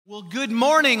Well, good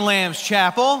morning, Lambs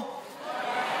Chapel.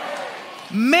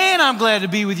 Man, I'm glad to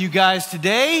be with you guys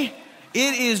today.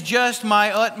 It is just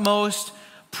my utmost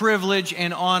privilege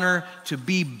and honor to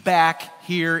be back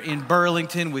here in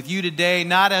Burlington with you today,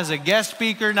 not as a guest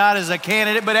speaker, not as a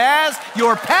candidate, but as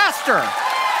your pastor.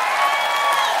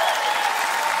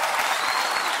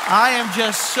 I am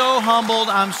just so humbled.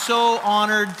 I'm so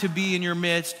honored to be in your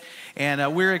midst,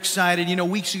 and we're excited. You know,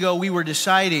 weeks ago we were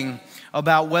deciding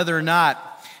about whether or not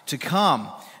to come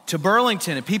to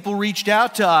Burlington, and people reached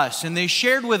out to us and they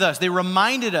shared with us, they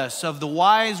reminded us of the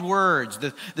wise words,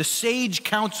 the sage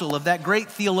counsel of that great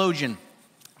theologian,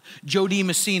 Joe D.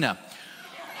 Messina,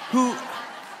 who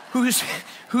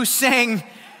sang,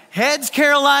 "Heads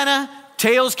Carolina,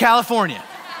 tails California."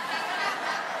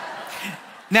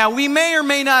 Now, we may or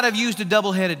may not have used a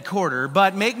double-headed quarter,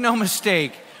 but make no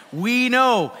mistake, we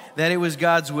know that it was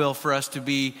God's will for us to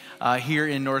be here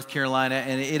in North Carolina,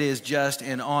 and it is just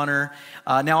an honor.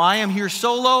 Now, I am here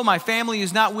solo. My family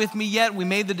is not with me yet. We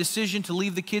made the decision to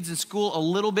leave the kids in school a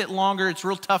little bit longer. It's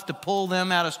real tough to pull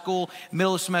them out of school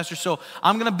middle of semester. So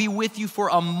I'm going to be with you for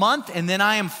a month, and then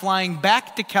I am flying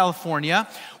back to California,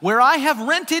 where I have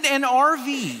rented an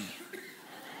RV.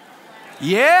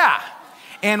 Yeah.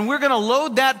 And we're going to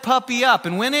load that puppy up.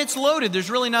 And when it's loaded, there's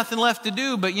really nothing left to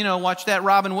do but, watch that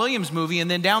Robin Williams movie,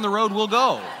 and then down the road we'll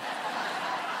go.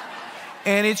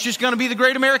 And it's just going to be the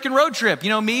great American road trip.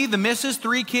 Me, the missus,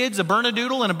 3 kids, a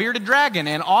Bernedoodle, and a bearded dragon,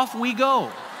 and off we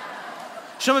go.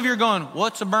 Some of you are going,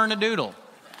 what's a Bernedoodle?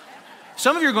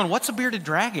 Some of you are going, what's a bearded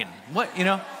dragon?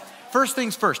 First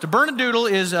things first. A Bernedoodle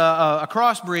is a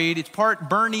crossbreed. It's part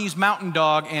Bernese mountain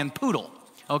dog and poodle.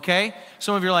 Okay?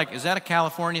 Some of you are like, is that a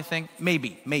California thing?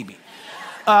 Maybe.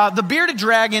 The bearded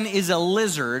dragon is a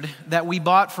lizard that we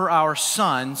bought for our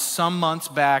son some months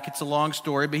back. It's a long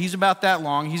story, but he's about that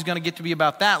long. He's going to get to be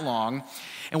about that long.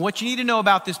 And what you need to know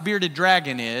about this bearded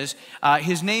dragon is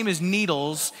his name is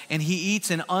Needles, and he eats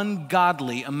an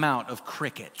ungodly amount of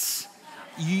crickets.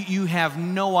 You have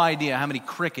no idea how many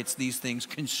crickets these things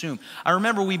consume. I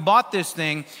remember we bought this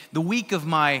thing the week of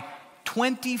my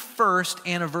 21st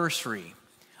anniversary.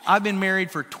 I've been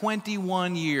married for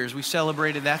 21 years. We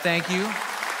celebrated that. Thank you.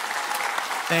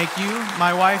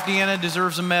 My wife, Deanna,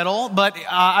 deserves a medal. But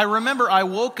I remember I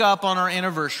woke up on our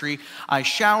anniversary. I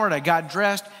showered, I got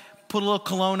dressed, put a little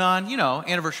cologne on,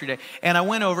 anniversary day. And I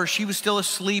went over. She was still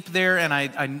asleep there. And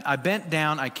I bent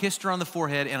down. I kissed her on the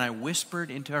forehead. And I whispered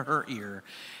into her ear,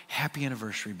 "Happy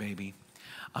anniversary, baby.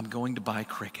 I'm going to buy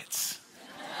crickets."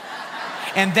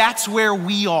 And that's where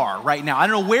we are right now. I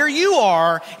don't know where you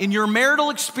are in your marital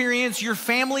experience, your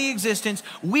family existence.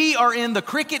 We are in the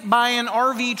cricket buying,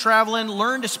 RV traveling,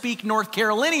 learn to speak North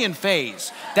Carolinian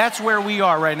phase. That's where we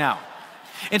are right now.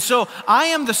 And so I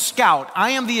am the scout.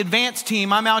 I am the advanced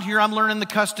team. I'm out here. I'm learning the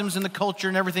customs and the culture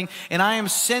and everything. And I am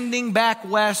sending back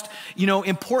west,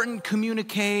 important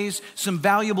communiques, some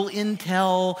valuable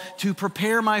intel to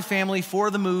prepare my family for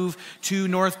the move to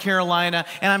North Carolina.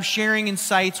 And I'm sharing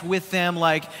insights with them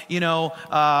like,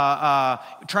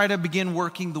 try to begin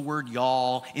working the word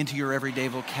y'all into your everyday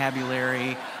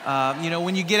vocabulary.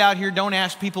 When you get out here, don't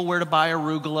ask people where to buy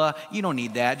arugula. You don't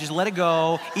need that. Just let it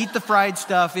go. Eat the fried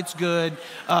stuff. It's good.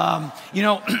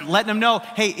 Letting them know,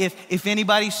 hey, if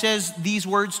anybody says these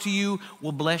words to you,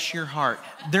 will bless your heart.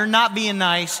 They're not being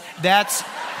nice. That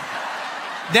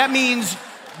means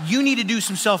you need to do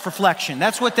some self-reflection.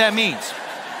 That's what that means.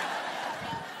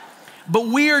 But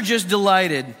we are just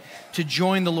delighted to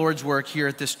join the Lord's work here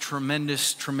at this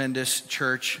tremendous, tremendous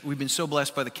church. We've been so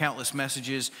blessed by the countless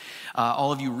messages,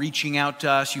 all of you reaching out to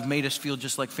us. You've made us feel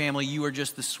just like family. You are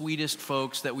just the sweetest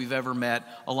folks that we've ever met,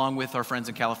 along with our friends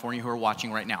in California who are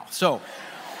watching right now. So,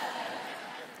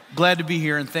 glad to be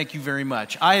here, and thank you very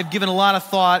much. I have given a lot of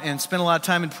thought and spent a lot of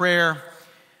time in prayer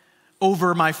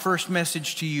over my first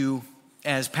message to you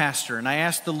as pastor, and I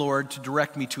asked the Lord to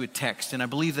direct me to a text, and I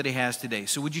believe that He has today.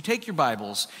 So would you take your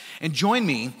Bibles and join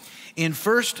me in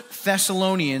 1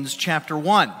 Thessalonians chapter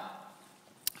 1.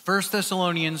 1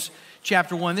 Thessalonians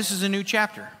chapter 1. This is a new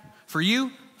chapter for you,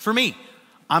 for me.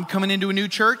 I'm coming into a new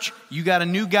church. You got a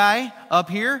new guy up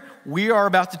here. We are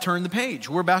about to turn the page.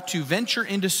 We're about to venture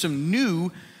into some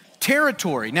new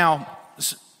territory. Now,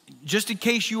 just in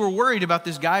case you were worried about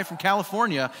this guy from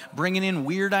California bringing in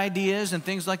weird ideas and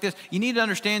things like this, you need to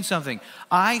understand something.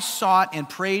 I sought and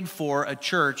prayed for a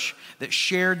church that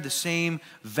shared the same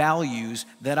values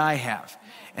that I have.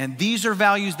 And these are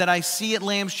values that I see at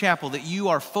Lambs Chapel, that you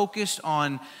are focused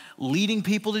on leading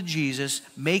people to Jesus,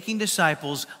 making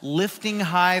disciples, lifting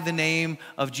high the name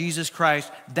of Jesus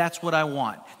Christ. That's what I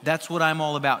want. That's what I'm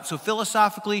all about. So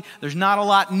philosophically, there's not a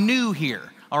lot new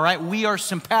here. all right? We are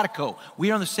simpatico.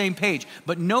 We are on the same page.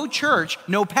 But no church,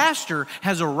 no pastor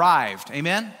has arrived,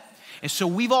 amen? And so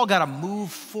we've all got to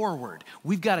move forward.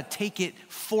 We've got to take it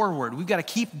forward. We've got to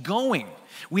keep going.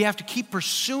 We have to keep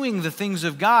pursuing the things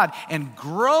of God and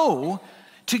grow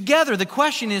together. The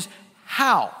question is,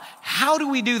 how? How do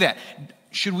we do that?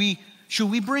 Should we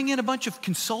bring in a bunch of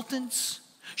consultants?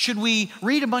 Should we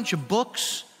read a bunch of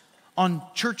books on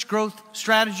church growth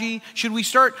strategy? Should we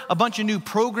start a bunch of new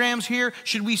programs here?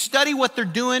 Should we study what they're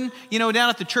doing, down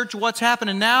at the church, what's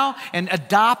happening now, and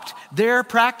adopt their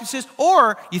practices?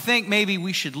 Or you think maybe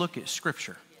we should look at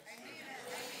Scripture?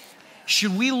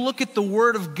 Should we look at the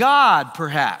Word of God,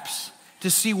 perhaps, to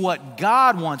see what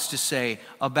God wants to say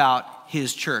about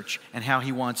His church and how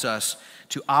He wants us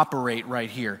to operate right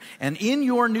here? And in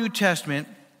your New Testament,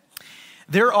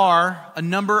 there are a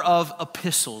number of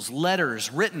epistles,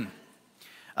 letters written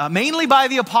mainly by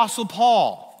the Apostle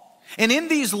Paul. And in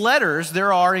these letters,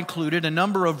 there are included a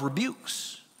number of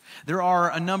rebukes. There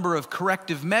are a number of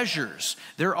corrective measures.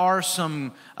 There are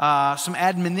some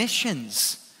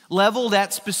admonitions leveled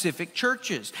at specific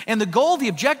churches. And the goal, the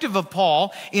objective of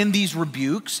Paul in these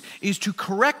rebukes is to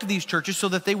correct these churches so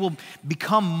that they will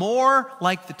become more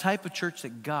like the type of church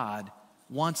that God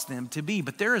wants them to be.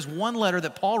 But there is one letter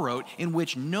that Paul wrote in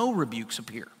which no rebukes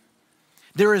appear.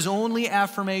 There is only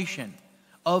affirmation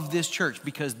of this church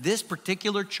because this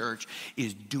particular church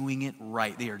is doing it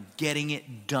right. They are getting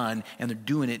it done and they're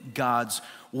doing it God's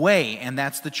way. And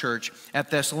that's the church at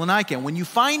Thessalonica. And when you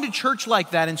find a church like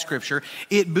that in Scripture,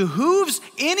 it behooves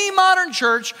any modern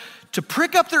church to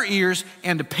prick up their ears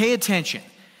and to pay attention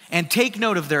and take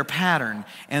note of their pattern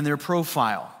and their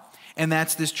profile. And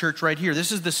that's this church right here.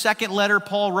 This is the second letter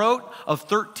Paul wrote of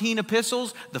 13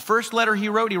 epistles. The first letter he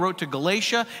wrote to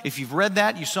Galatia. If you've read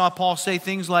that, you saw Paul say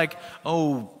things like,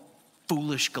 "Oh,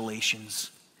 foolish Galatians."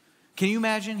 Can you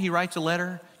imagine? He writes a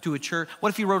letter to a church. What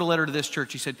if he wrote a letter to this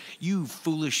church? He said, "You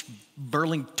foolish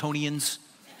Burlingtonians.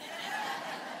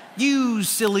 You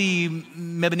silly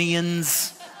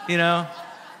Mebanians,"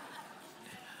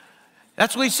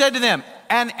 That's what he said to them.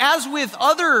 And as with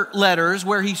other letters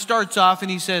where he starts off and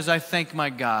he says, "I thank my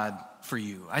God for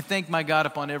you. I thank my God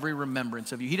upon every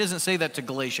remembrance of you." He doesn't say that to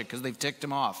Galatia because they've ticked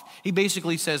him off. He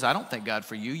basically says, "I don't thank God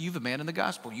for you. You've abandoned the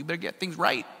gospel. You better get things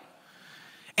right."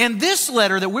 And this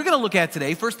letter that we're going to look at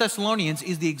today, 1 Thessalonians,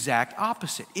 is the exact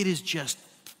opposite. It is just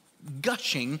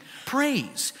gushing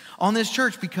praise on this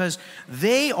church because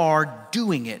they are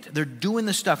doing it. They're doing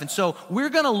the stuff. And so we're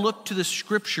going to look to the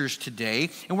Scriptures today,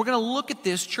 and we're going to look at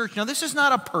this church. Now, this is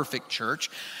not a perfect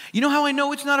church. You know how I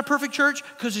know it's not a perfect church?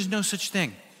 Because there's no such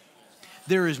thing.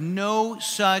 There is no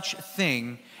such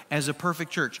thing as a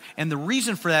perfect church. And the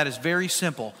reason for that is very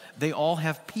simple. They all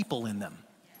have people in them.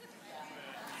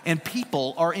 And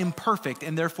people are imperfect,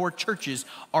 and therefore churches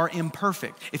are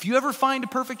imperfect. If you ever find a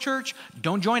perfect church,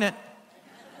 don't join it.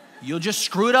 You'll just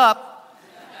screw it up.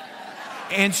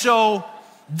 And so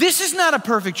this is not a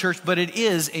perfect church, but it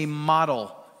is a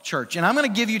model church. And I'm going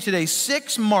to give you today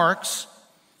 6 marks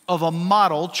of a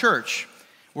model church.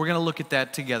 We're going to look at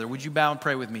that together. Would you bow and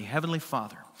pray with me? Heavenly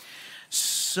Father,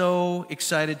 so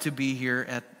excited to be here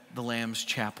at the Lamb's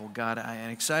Chapel. God, I am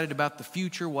excited about the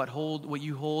future, what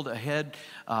you hold ahead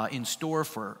in store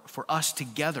for us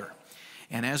together.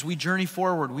 And as we journey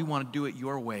forward, we want to do it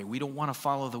your way. We don't want to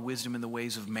follow the wisdom and the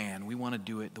ways of man. We want to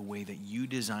do it the way that you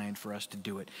designed for us to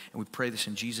do it. And we pray this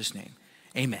in Jesus' name.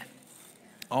 Amen.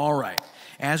 All right.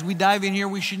 As we dive in here,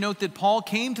 we should note that Paul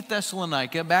came to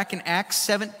Thessalonica back in Acts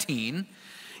 17.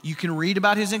 You can read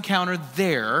about his encounter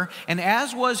there. And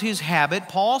as was his habit,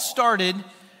 Paul started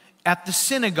at the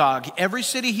synagogue. Every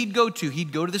city he'd go to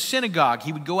the synagogue.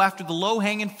 He would go after the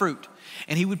low-hanging fruit.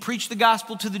 And he would preach the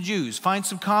gospel to the Jews, find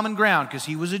some common ground because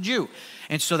he was a Jew.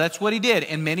 And so that's what he did.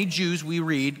 And many Jews, we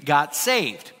read, got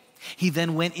saved. He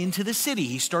then went into the city.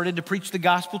 He started to preach the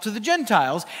gospel to the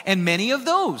Gentiles, and many of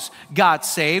those got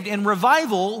saved. And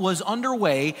revival was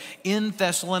underway in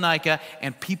Thessalonica,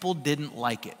 and people didn't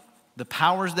like it. The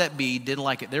powers that be didn't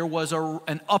like it. There was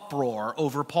an uproar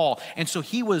over Paul. And so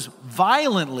he was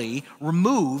violently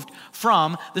removed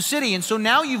from the city. And so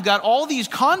now you've got all these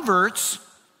converts.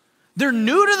 They're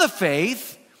new to the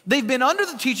faith. They've been under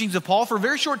the teachings of Paul for a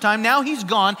very short time. Now he's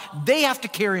gone. They have to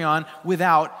carry on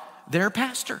without their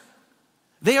pastor.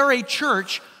 They are a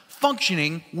church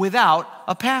functioning without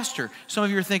a pastor. Some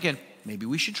of you are thinking, maybe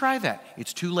we should try that.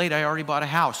 It's too late. I already bought a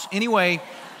house. Anyway,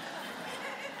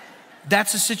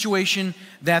 that's the situation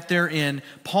that they're in.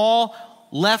 Paul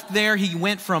left there. He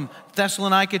went from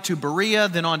Thessalonica to Berea,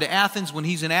 then on to Athens. When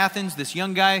he's in Athens, this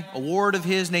young guy, a ward of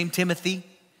his named Timothy,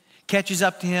 catches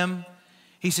up to him.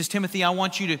 He says, "Timothy, I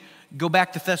want you go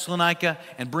back to Thessalonica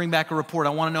and bring back a report. I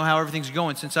want to know how everything's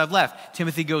going since I've left.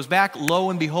 Timothy goes back. Lo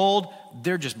and behold,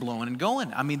 they're just blowing and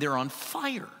going. I mean, they're on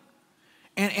fire.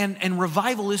 And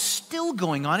revival is still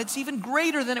going on. It's even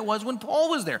greater than it was when Paul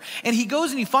was there. And he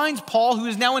goes and he finds Paul, who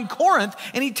is now in Corinth,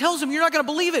 and he tells him, you're not going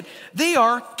to believe it. They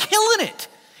are killing it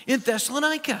in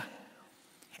Thessalonica.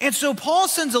 And so Paul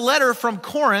sends a letter from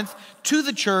Corinth to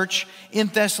the church in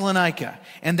Thessalonica.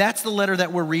 And that's the letter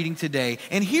that we're reading today.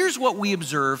 And here's what we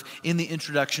observe in the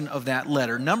introduction of that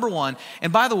letter. Number one,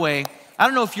 and by the way, I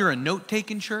don't know if you're a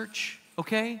note-taking church,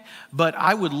 okay? But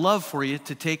I would love for you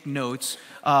to take notes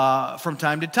from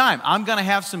time to time. I'm going to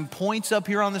have some points up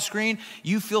here on the screen.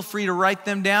 You feel free to write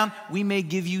them down. We may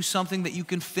give you something that you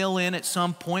can fill in at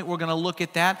some point. We're going to look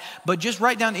at that. But just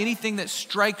write down anything that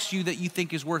strikes you that you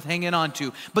think is worth hanging on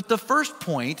to. But the first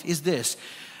point is this.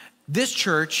 This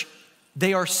church,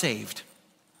 they are saved.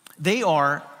 They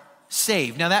are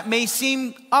saved. Now that may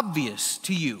seem obvious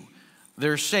to you.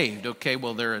 They're saved. Okay,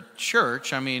 well, they're a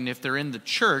church. I mean, if they're in the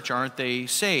church, aren't they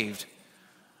saved?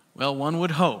 Well, one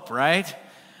would hope, right?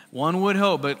 One would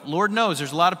hope. But Lord knows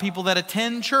there's a lot of people that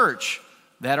attend church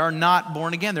that are not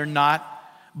born again. They're not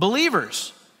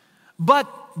believers. But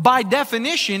by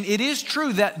definition, it is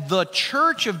true that the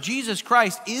church of Jesus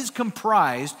Christ is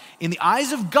comprised, in the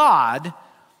eyes of God,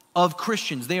 of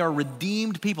Christians. They are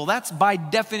redeemed people. That's by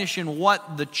definition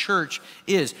what the church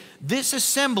is. This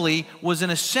assembly was an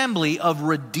assembly of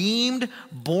redeemed,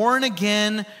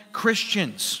 born-again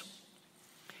Christians.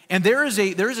 And there is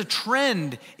a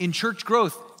trend in church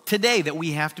growth today that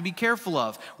we have to be careful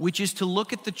of, which is to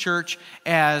look at the church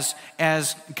as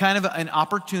kind of an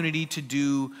opportunity to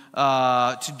do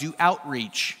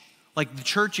outreach. Like the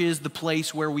church is the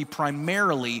place where we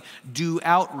primarily do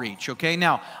outreach, okay?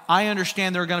 Now, I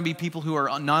understand there are going to be people who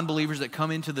are non-believers that come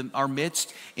into our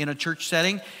midst in a church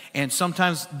setting, and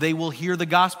sometimes they will hear the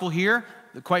gospel here,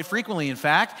 quite frequently, in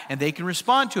fact, and they can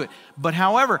respond to it. But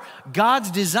however,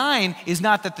 God's design is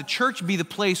not that the church be the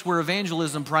place where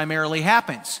evangelism primarily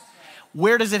happens.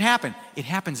 Where does it happen? It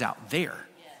happens out there.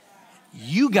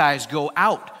 You guys go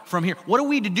out from here. What are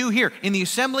we to do here? In the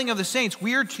assembling of the saints,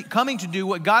 we are coming to do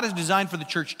what God has designed for the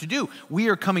church to do. We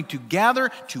are coming to gather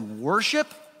to worship.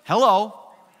 Hello.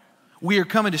 We are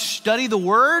coming to study the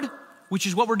word, which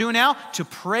is what we're doing now, to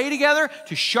pray together,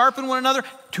 to sharpen one another,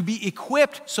 to be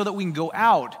equipped so that we can go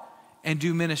out and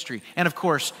do ministry. And of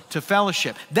course, to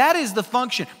fellowship. That is the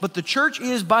function. But the church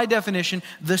is, by definition,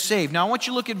 the saved. Now, I want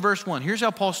you to look at verse 1. Here's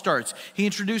how Paul starts. He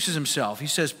introduces himself. He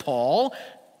says, Paul,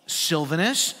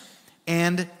 Silvanus,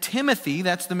 and Timothy,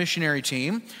 that's the missionary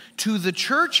team, to the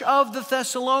church of the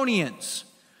Thessalonians.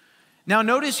 Now,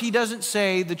 notice he doesn't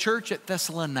say the church at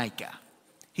Thessalonica.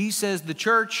 He says the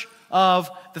church of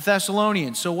the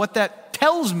Thessalonians. So what that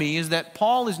tells me is that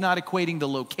Paul is not equating the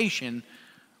location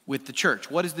with the church.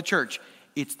 What is the church?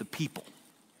 It's the people.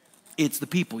 It's the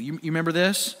people. You remember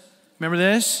this? Remember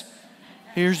this?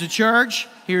 Here's the church.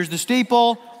 Here's the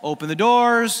steeple. Open the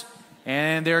doors.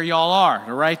 And there y'all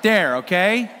are, right there,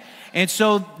 okay? And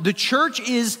so the church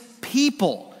is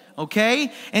people,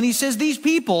 okay? And he says these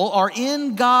people are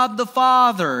in God the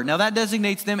Father. Now that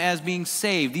designates them as being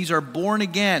saved. These are born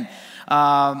again.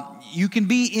 You can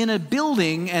be in a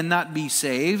building and not be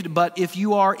saved, but if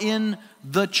you are in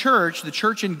the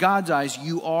church in God's eyes,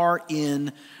 you are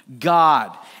in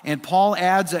God. And Paul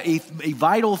adds a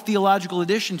vital theological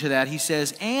addition to that. He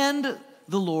says, and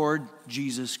the Lord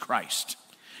Jesus Christ.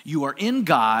 You are in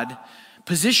God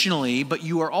positionally, but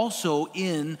you are also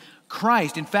in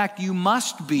Christ. In fact, you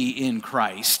must be in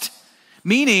Christ.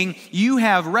 Meaning, you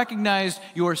have recognized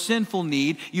your sinful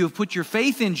need, you have put your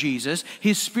faith in Jesus,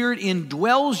 His Spirit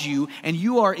indwells you, and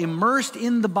you are immersed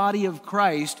in the body of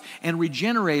Christ and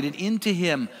regenerated into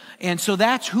Him. And so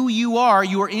that's who you are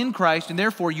in Christ, and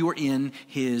therefore you are in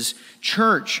His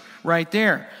church right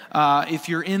there. If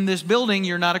you're in this building,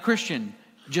 you're not a Christian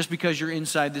just because you're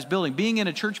inside this building. Being in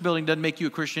a church building doesn't make you a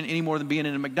Christian any more than being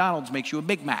in a McDonald's makes you a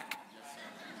Big Mac.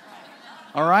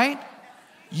 All right?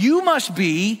 You must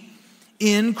be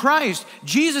in Christ.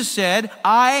 Jesus said,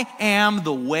 I am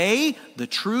the way, the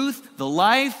truth, the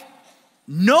life.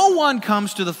 No one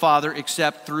comes to the Father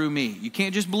except through me. You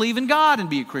can't just believe in God and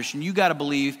be a Christian. You got to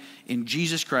believe in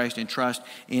Jesus Christ and trust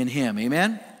in Him.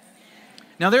 Amen?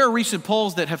 Now, there are recent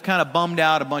polls that have kind of bummed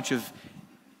out a bunch of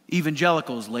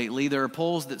evangelicals lately. There are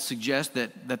polls that suggest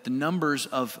that the numbers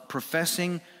of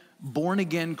professing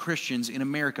born-again Christians in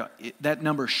America, that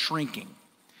number is shrinking.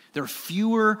 There are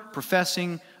fewer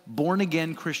professing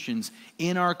born-again Christians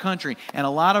in our country. And a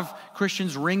lot of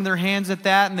Christians wring their hands at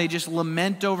that, and they just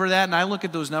lament over that. And I look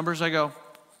at those numbers, I go,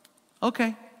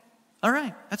 okay, all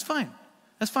right, that's fine.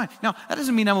 That's fine. Now, that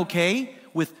doesn't mean I'm okay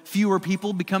with fewer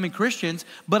people becoming Christians,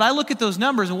 but I look at those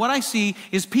numbers and what I see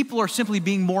is people are simply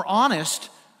being more honest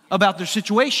about their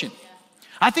situation.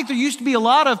 I think there used to be a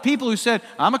lot of people who said,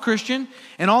 I'm a Christian,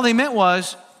 and all they meant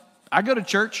was, I go to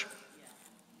church.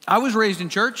 I was raised in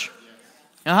church.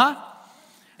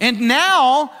 And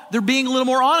now they're being a little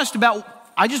more honest about,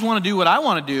 I just want to do what I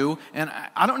want to do, and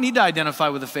I don't need to identify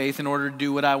with the faith in order to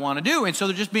do what I want to do. And so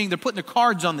they're putting their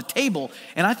cards on the table,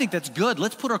 and I think that's good.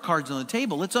 Let's put our cards on the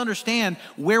table. Let's understand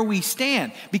where we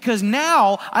stand, because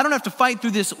now I don't have to fight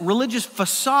through this religious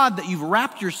facade that you've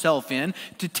wrapped yourself in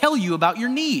to tell you about your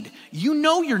need. You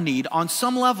know your need on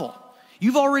some level.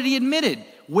 You've already admitted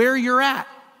where you're at.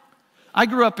 I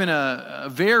grew up in a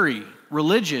very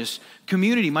religious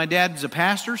community. My dad's a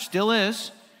pastor, still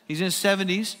is. He's in his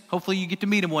 70s. Hopefully you get to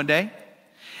meet him one day.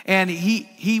 And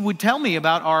he would tell me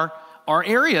about our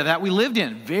area that we lived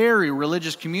in. Very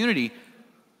religious community.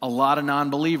 A lot of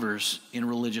non-believers in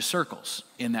religious circles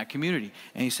in that community.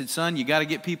 And he said, son, you got to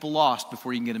get people lost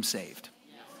before you can get them saved.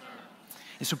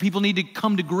 And so people need to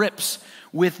come to grips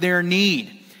with their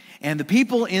need. And the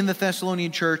people in the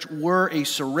Thessalonian church were a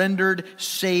surrendered,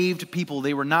 saved people.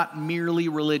 They were not merely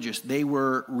religious. They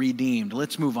were redeemed.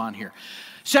 Let's move on here.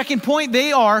 Second point,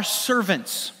 they are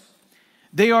servants.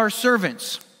 They are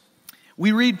servants.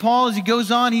 We read Paul as he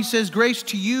goes on. He says, grace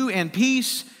to you and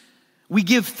peace. We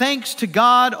give thanks to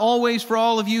God always for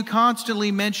all of you,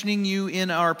 constantly mentioning you in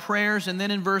our prayers. And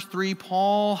then in verse 3,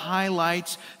 Paul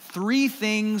highlights 3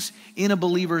 things in a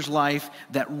believer's life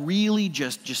that really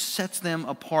just sets them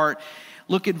apart.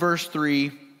 Look at verse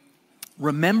 3.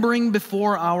 Remembering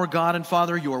before our God and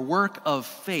Father your work of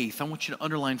faith. I want you to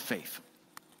underline faith.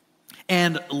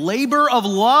 And labor of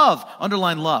love,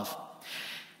 underline love,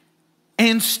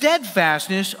 and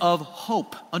steadfastness of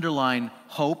hope, underline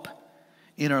hope,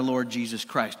 in our Lord Jesus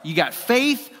Christ. You got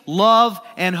faith, love,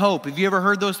 and hope. Have you ever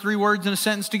heard those 3 words in a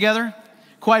sentence together?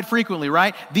 Quite frequently,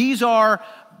 right? These are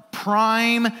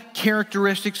prime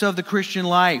characteristics of the Christian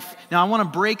life. Now, I want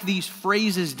to break these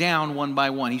phrases down one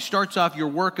by one. He starts off, your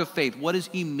work of faith. What does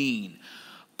he mean?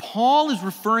 Paul is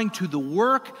referring to the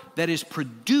work that is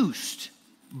produced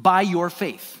by your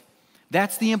faith.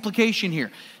 That's the implication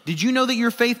here. Did you know that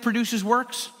your faith produces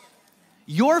works?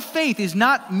 Your faith is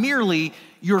not merely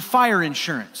your fire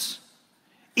insurance.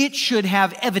 It should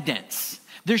have evidence.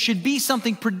 There should be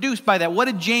something produced by that. What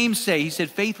did James say? He said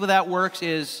faith without works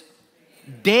is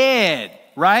dead,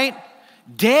 right?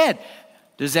 Dead.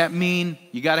 Does that mean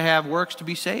you got to have works to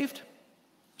be saved?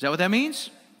 Is that what that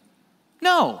means?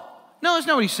 No, that's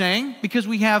not what he's saying, because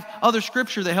we have other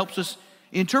scripture that helps us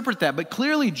interpret that. But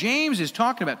clearly James is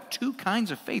talking about 2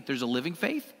 kinds of faith. There's a living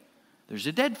faith. There's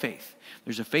a dead faith.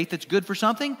 There's a faith that's good for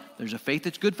something. There's a faith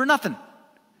that's good for nothing.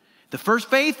 The first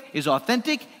faith is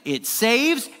authentic. It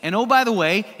saves. And oh, by the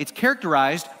way, it's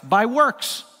characterized by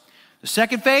works. The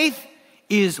second faith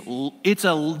it's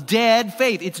a dead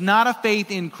faith. It's not a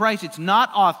faith in Christ. It's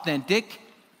not authentic.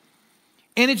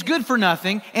 And it's good for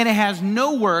nothing. And it has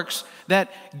no works that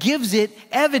gives it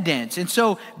evidence. And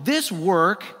so this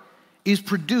work is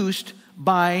produced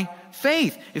by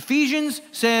faith. Ephesians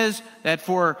says that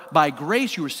for by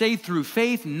grace you were saved through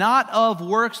faith, not of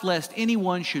works, lest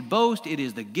anyone should boast. It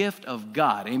is the gift of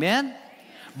God. Amen?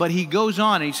 But he goes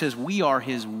on and he says, we are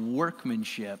his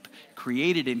workmanship,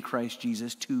 created in Christ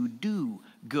Jesus to do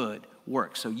good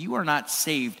works. So you are not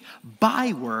saved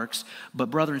by works, but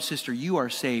brother and sister, you are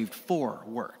saved for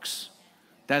works.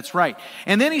 That's right.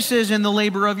 And then he says, in the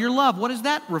labor of your love. What is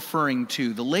that referring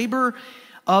to? The labor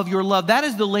of your love. That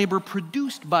is the labor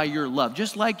produced by your love.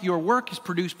 Just like your work is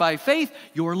produced by faith,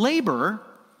 your labor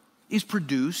is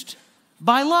produced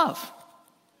by love.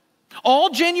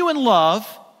 All genuine love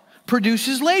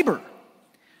produces labor.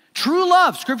 True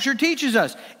love, Scripture teaches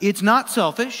us, it's not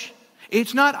selfish,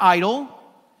 it's not idle,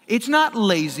 it's not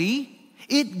lazy,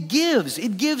 it gives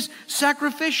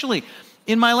sacrificially.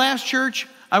 In my last church,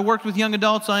 I worked with young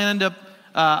adults. I ended up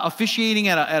officiating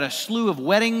at a slew of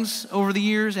weddings over the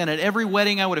years, and at every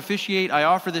wedding I would officiate, I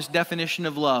offer this definition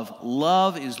of love.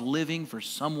 Love is living for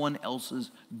someone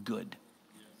else's good.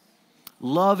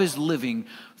 Love is living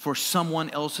for someone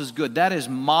else's good. That is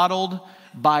modeled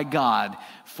by God.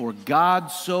 For God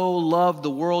so loved the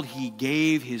world, he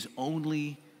gave his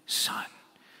only Son,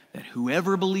 that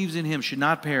whoever believes in him should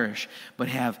not perish, but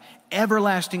have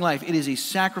everlasting life. It is a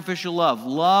sacrificial love.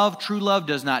 Love, true love,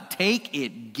 does not take,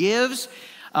 it gives.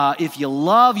 If you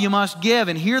love, you must give.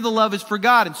 And here the love is for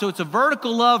God. And so it's a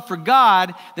vertical love for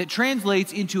God that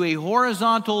translates into a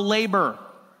horizontal labor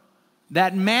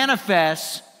that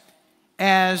manifests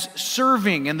as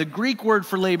serving. And the Greek word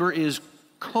for labor is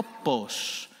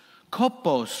kopos.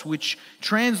 Kopos, which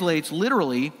translates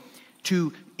literally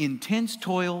to intense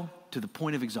toil to the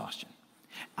point of exhaustion.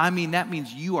 I mean, that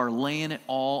means you are laying it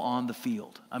all on the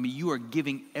field. I mean, you are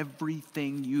giving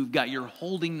everything you've got. You're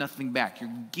holding nothing back.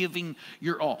 You're giving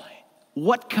your all.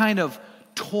 What kind of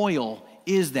toil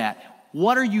is that?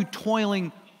 What are you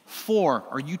toiling for?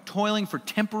 Are you toiling for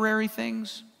temporary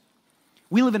things?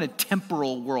 We live in a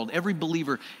temporal world. Every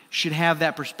believer should have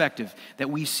that perspective, that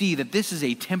we see that this is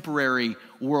a temporary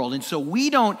world. And so we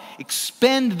don't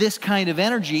expend this kind of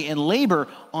energy and labor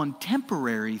on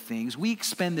temporary things. We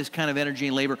expend this kind of energy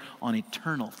and labor on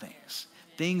eternal things,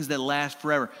 things that last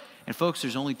forever. And folks,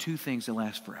 there's only two things that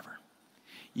last forever.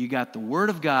 You got the Word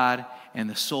of God and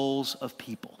the souls of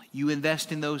people. You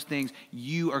invest in those things,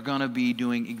 you are going to be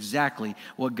doing exactly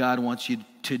what God wants you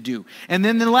to do. And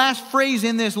then the last phrase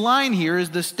in this line here is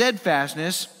the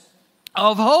steadfastness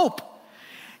of hope.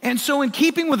 And so in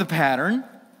keeping with the pattern,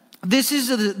 this is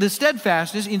the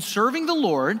steadfastness in serving the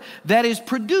Lord that is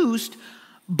produced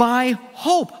by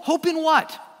hope. Hope in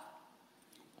what?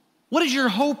 What is your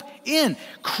hope in?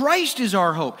 Christ is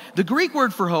our hope. The Greek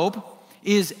word for hope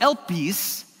is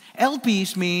elpis.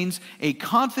 Elpis means a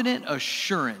confident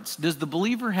assurance. Does the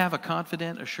believer have a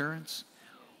confident assurance?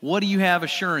 What do you have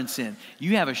assurance in?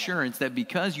 You have assurance that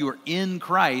because you are in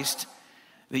Christ,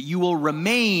 that you will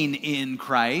remain in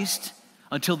Christ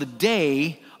until the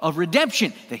day of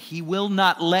redemption, that He will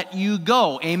not let you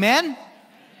go. Amen?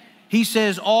 He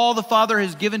says, all the Father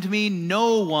has given to me,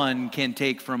 no one can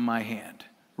take from my hand.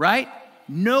 Right?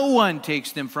 No one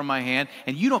takes them from my hand,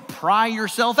 and you don't pry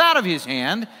yourself out of His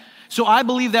hand. So I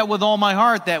believe that with all my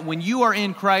heart, that when you are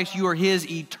in Christ, you are His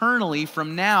eternally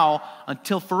from now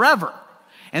until forever.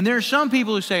 And there are some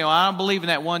people who say, well, I don't believe in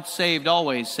that once saved,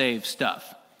 always saved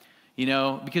stuff. You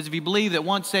know, because if you believe that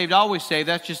once saved, always saved,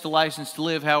 that's just a license to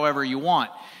live however you want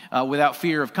without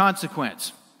fear of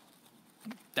consequence.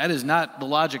 That is not the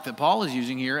logic that Paul is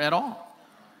using here at all.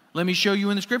 Let me show you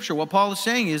in the Scripture. What Paul is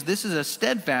saying is this is a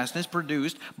steadfastness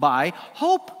produced by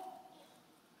hope.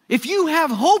 If you have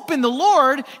hope in the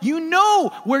Lord, you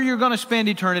know where you're going to spend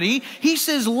eternity. He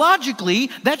says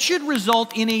logically that should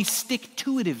result in a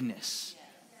stick-to-itiveness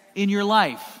in your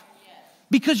life.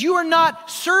 Because you are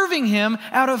not serving Him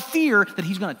out of fear that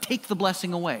He's going to take the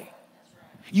blessing away.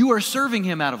 You are serving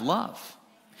Him out of love.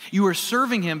 You are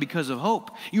serving Him because of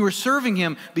hope. You are serving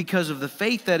Him because of the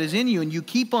faith that is in you. And you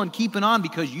keep on keeping on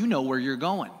because you know where you're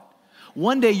going.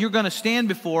 One day you're going to stand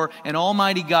before an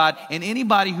almighty God, and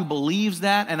anybody who believes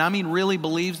that, and I mean really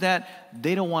believes that,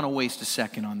 they don't want to waste a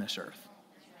second on this earth.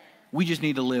 We just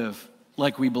need to live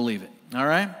like we believe it, all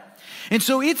right? And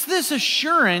so it's this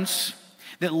assurance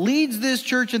that leads this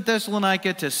church in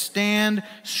Thessalonica to stand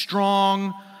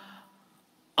strong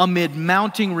amid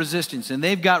mounting resistance. And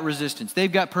they've got resistance.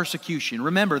 They've got persecution.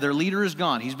 Remember, their leader is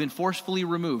gone. He's been forcefully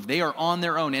removed. They are on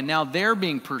their own, and now they're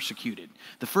being persecuted.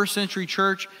 The first century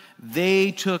church,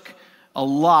 they took a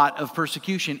lot of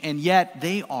persecution, and yet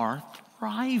they are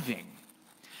thriving.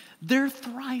 They're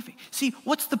thriving. See,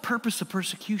 what's the purpose of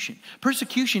persecution?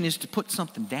 Persecution is to put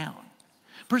something down.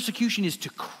 Persecution is to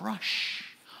crush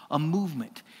a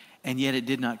movement, and yet it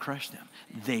did not crush them.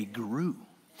 They grew.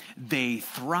 They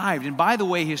thrived. And by the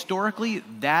way, historically,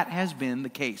 that has been the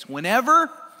case. Whenever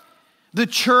the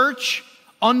church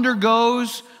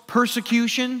undergoes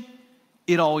persecution,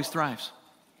 it always thrives.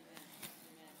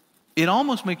 It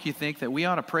almost makes you think that we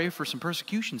ought to pray for some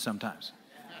persecution sometimes.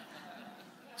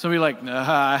 Somebody like,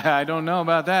 I don't know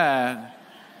about that.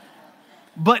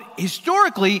 But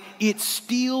historically, it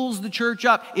steels the church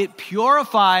up. It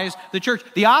purifies the church.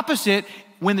 The opposite,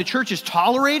 when the church is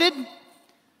tolerated,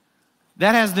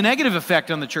 that has the negative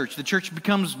effect on the church. The church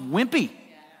becomes wimpy.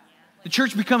 The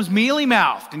church becomes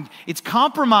mealy-mouthed, and it's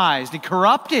compromised and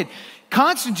corrupted.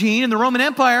 Constantine in the Roman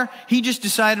Empire, he just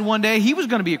decided one day he was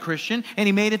going to be a Christian, and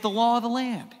he made it the law of the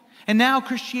land. And now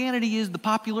Christianity is the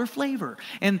popular flavor,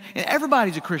 and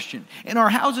everybody's a Christian. And our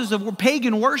houses of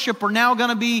pagan worship are now going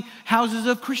to be houses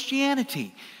of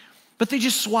Christianity. But they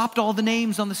just swapped all the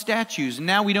names on the statues, and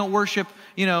now we don't worship,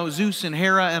 Zeus and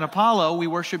Hera and Apollo. We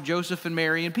worship Joseph and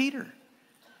Mary and Peter.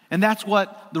 And that's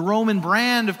what the Roman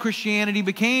brand of Christianity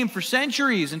became for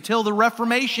centuries until the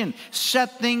Reformation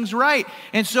set things right.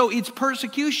 And so it's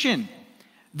persecution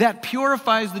that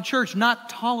purifies the church, not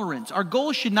tolerance. Our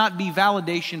goal should not be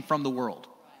validation from the world.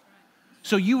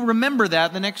 So you remember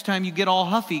that the next time you get all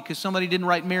huffy because somebody didn't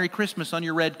write Merry Christmas on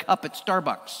your red cup at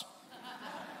Starbucks.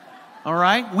 All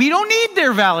right? We don't need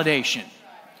their validation.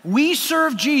 We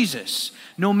serve Jesus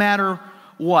no matter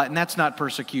what. And that's not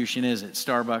persecution, is it?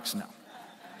 Starbucks? No.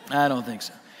 I don't think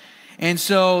so. And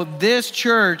so this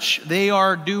church, they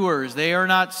are doers. They are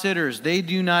not sitters. They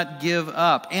do not give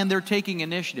up. And they're taking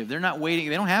initiative. They're not waiting.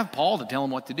 They don't have Paul to tell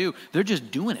them what to do. They're just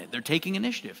doing it. They're taking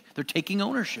initiative. They're taking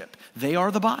ownership. They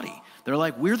are the body. They're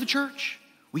like, we're the church.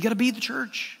 We got to be the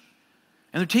church.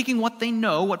 And they're taking what they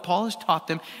know, what Paul has taught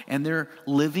them, and they're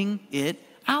living it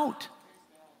out.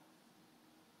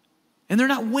 And they're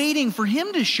not waiting for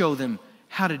him to show them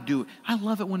how to do it. I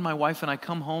love it when my wife and I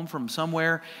come home from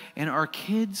somewhere and our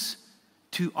kids,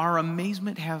 to our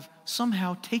amazement, have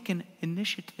somehow taken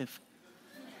initiative.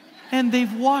 And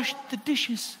they've washed the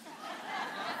dishes.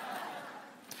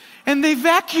 And they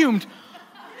vacuumed.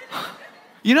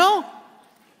 You know?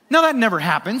 Now that never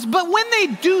happens, but when they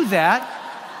do that,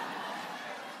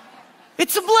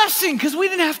 it's a blessing because we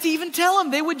didn't have to even tell them.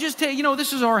 They would just say,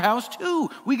 this is our house too.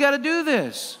 We got to do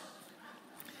this.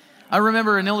 I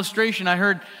remember an illustration I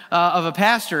heard of a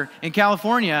pastor in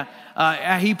California.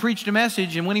 He preached a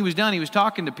message, and when he was done, he was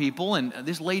talking to people, and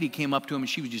this lady came up to him, and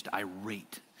she was just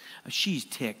irate. She's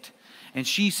ticked. And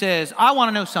she says, I want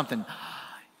to know something.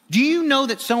 Do you know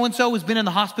that so-and-so has been in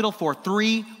the hospital for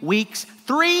 3 weeks?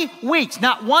 3 weeks.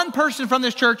 Not one person from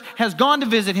this church has gone to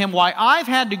visit him. Why, I've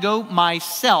had to go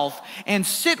myself and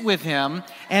sit with him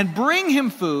and bring him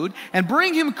food and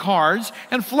bring him cards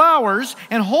and flowers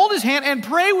and hold his hand and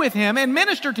pray with him and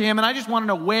minister to him. And I just want to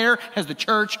know, where has the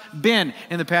church been?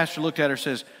 And the pastor looked at her and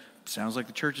says, sounds like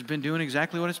the church has been doing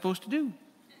exactly what it's supposed to do.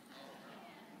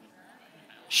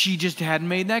 She just hadn't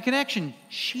made that connection.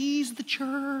 She's the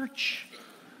church.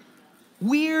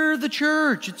 We're the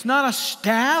church. It's not a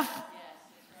staff.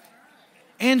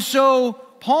 And so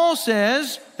Paul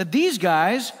says that these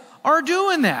guys are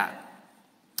doing that.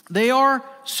 They are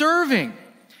serving.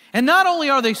 And not only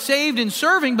are they saved and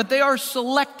serving, but they are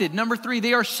selected. Number 3,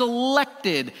 they are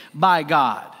selected by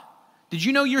God. Did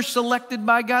you know you're selected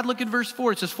by God? Look at verse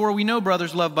 4. It says, for we know,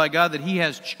 brothers, loved by God, that he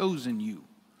has chosen you.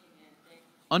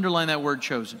 Underline that word,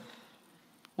 chosen.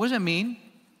 What does that mean?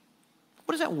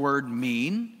 What does that word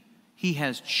mean? He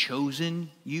has chosen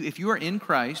you. If you are in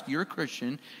Christ, you're a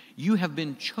Christian, you have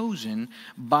been chosen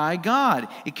by God.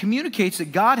 It communicates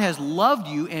that God has loved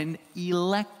you and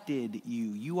elected you.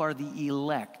 You are the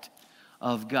elect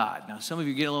of God. Now, some of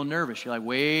you get a little nervous. You're like,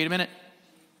 wait a minute.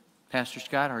 Pastor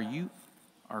Scott, are you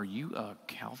a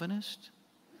Calvinist?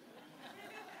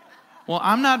 Well,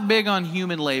 I'm not big on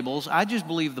human labels. I just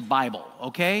believe the Bible,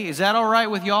 okay? Is that all right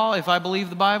with y'all if I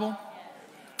believe the Bible?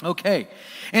 Okay.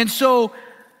 And so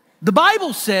the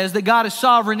Bible says that God is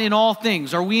sovereign in all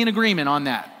things. Are we in agreement on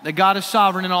that? That God is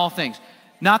sovereign in all things.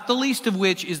 Not the least of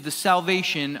which is the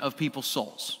salvation of people's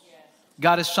souls.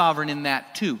 God is sovereign in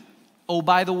that too. Oh,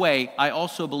 by the way, I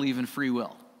also believe in free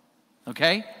will.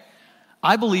 Okay?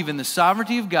 I believe in the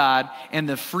sovereignty of God and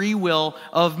the free will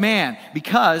of man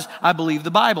because I believe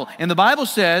the Bible. And the Bible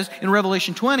says in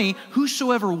Revelation 20,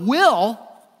 whosoever will,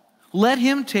 let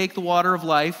him take the water of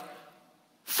life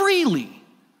freely.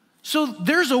 So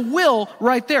there's a will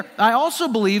right there. I also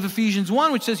believe Ephesians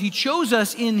 1, which says he chose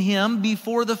us in him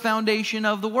before the foundation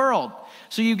of the world.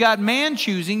 So you've got man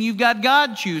choosing, you've got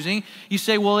God choosing. You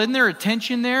say, well, isn't there a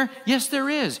tension there? Yes, there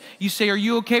is. You say, are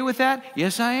you okay with that?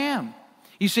 Yes, I am.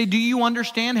 You say, do you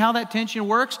understand how that tension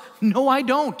works? No, I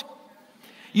don't.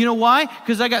 You know why?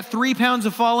 Because I got 3 pounds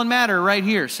of fallen matter right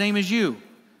here, same as you.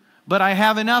 But I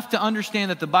have enough to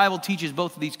understand that the Bible teaches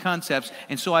both of these concepts,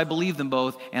 and so I believe them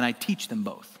both, and I teach them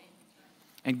both.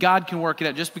 And God can work it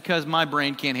out. Just because my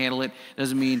brain can't handle it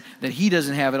doesn't mean that he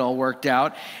doesn't have it all worked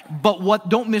out. But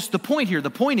don't miss the point here. The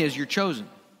point is you're chosen.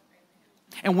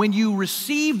 And when you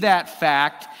receive that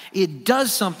fact, it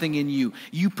does something in you.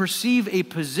 You perceive a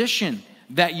position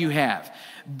that you have.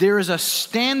 There is a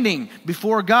standing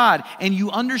before God, and you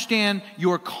understand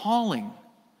your calling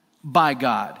by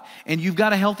God. And you've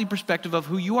got a healthy perspective of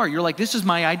who you are. You're like, this is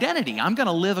my identity. I'm going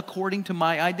to live according to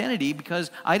my identity because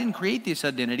I didn't create this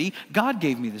identity. God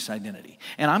gave me this identity.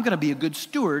 And I'm going to be a good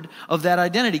steward of that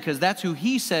identity because that's who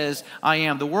he says I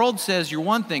am. The world says you're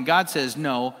one thing. God says,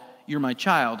 no, you're my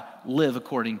child. Live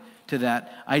according to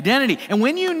that identity. And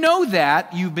when you know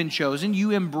that you've been chosen,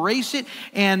 you embrace it.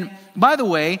 And by the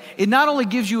way, it not only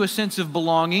gives you a sense of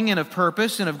belonging and of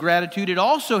purpose and of gratitude, it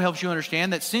also helps you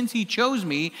understand that since he chose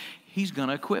me, he's going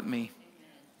to equip me.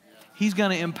 He's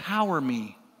going to empower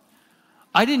me.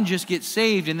 I didn't just get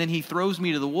saved and then he throws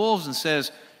me to the wolves and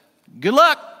says, good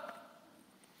luck.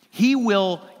 He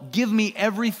will give me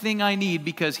everything I need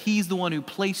because he's the one who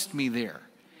placed me there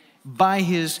by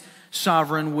his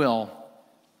sovereign will.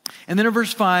 And then in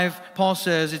verse 5, Paul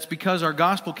says, it's because our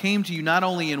gospel came to you not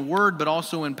only in word, but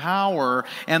also in power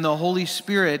and the Holy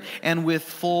Spirit and with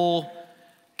full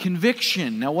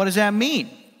conviction. Now, what does that mean?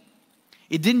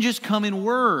 It didn't just come in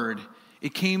word.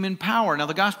 It came in power. Now,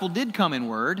 the gospel did come in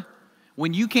word.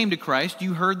 When you came to Christ,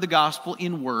 you heard the gospel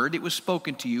in word. It was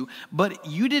spoken to you. But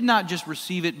you did not just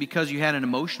receive it because you had an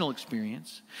emotional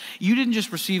experience. You didn't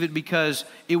just receive it because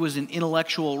it was an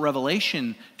intellectual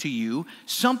revelation to you.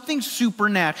 Something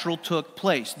supernatural took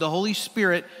place. The Holy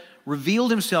Spirit revealed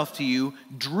himself to you,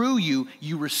 drew you,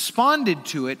 you responded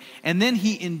to it, and then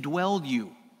he indwelled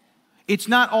you. It's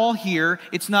not all here,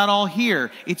 it's not all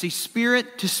here. It's a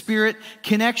spirit-to-spirit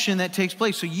connection that takes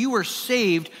place. So you are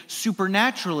saved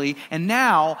supernaturally, and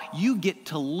now you get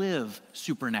to live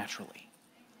supernaturally.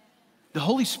 The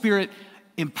Holy Spirit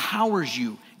empowers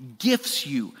you, gifts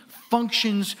you,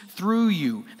 functions through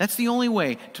you. That's the only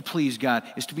way to please God,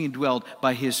 is to be indwelled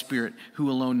by his Spirit, who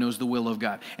alone knows the will of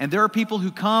God. And there are people who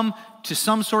come to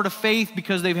some sort of faith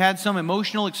because they've had some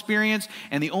emotional experience,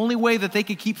 and the only way that they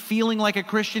could keep feeling like a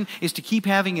Christian is to keep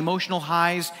having emotional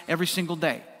highs every single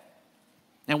day.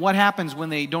 And what happens when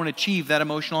they don't achieve that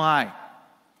emotional high?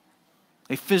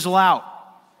 They fizzle out.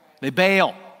 They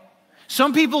bail.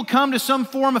 Some people come to some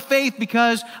form of faith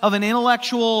because of an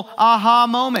intellectual aha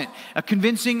moment, a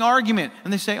convincing argument,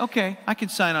 and they say, okay, I can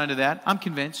sign on to that. I'm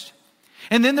convinced.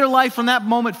 And then their life from that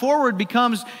moment forward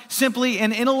becomes simply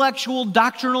an intellectual,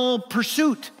 doctrinal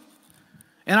pursuit.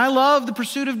 And I love the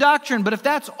pursuit of doctrine, but if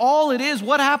that's all it is,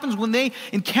 what happens when they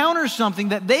encounter something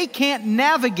that they can't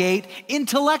navigate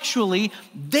intellectually?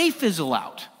 They fizzle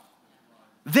out.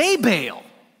 They bail.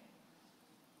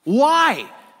 Why?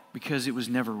 Because it was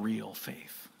never real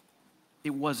faith.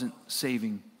 It wasn't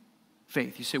saving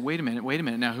faith. You say, wait a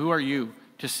minute. Now, who are you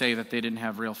to say that they didn't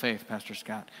have real faith, Pastor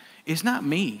Scott? It's not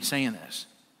me saying this.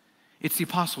 It's the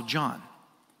Apostle John.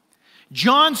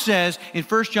 John says, in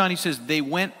 1 John, he says, they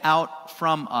went out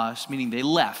from us, meaning they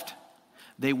left.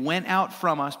 They went out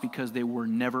from us because they were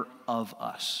never of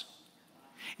us.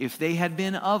 If they had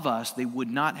been of us, they would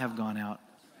not have gone out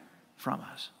from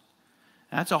us.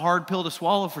 That's a hard pill to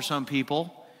swallow for some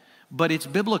people. But it's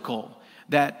biblical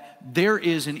that there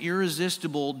is an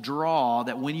irresistible draw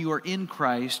that when you are in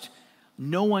Christ,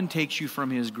 no one takes you from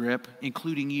his grip,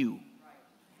 including you.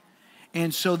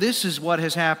 And so this is what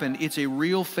has happened. It's a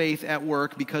real faith at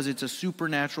work because it's a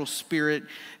supernatural spirit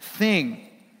thing.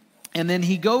 And then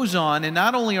he goes on, and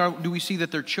not only do we see that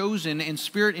they're chosen and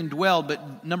spirit indwelled,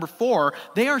 but number 4,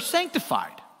 they are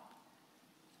sanctified.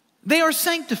 They are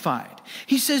sanctified.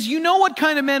 He says, you know what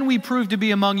kind of men we proved to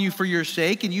be among you for your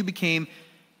sake, and you became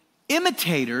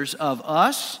imitators of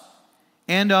us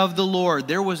and of the Lord.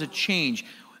 There was a change.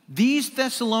 These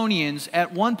Thessalonians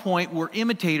at one point were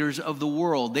imitators of the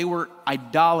world. They were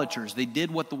idolaters. They did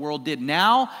what the world did.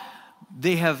 Now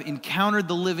they have encountered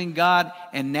the living God,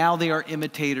 and now they are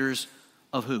imitators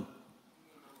of who?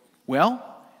 Well,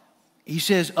 he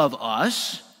says of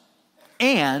us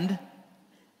and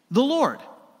the Lord.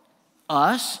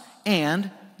 Us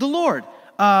and the Lord.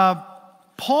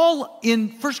 Paul in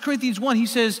 1 Corinthians 1, he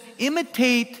says,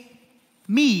 imitate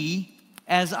me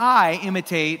as I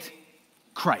imitate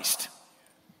Christ.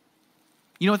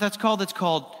 You know what that's called? That's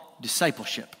called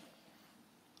discipleship.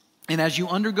 And as you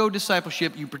undergo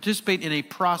discipleship, you participate in a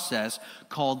process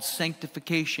called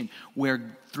sanctification,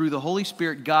 where through the Holy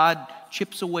Spirit, God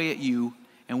chips away at you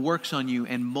and works on you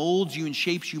and molds you and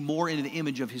shapes you more into the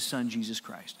image of his Son, Jesus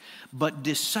Christ. But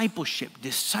discipleship,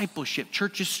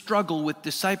 churches struggle with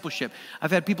discipleship.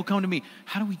 I've had people come to me,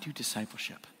 how do we do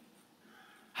discipleship?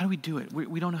 How do we do it?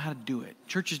 We don't know how to do it.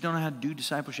 Churches don't know how to do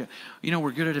discipleship. You know,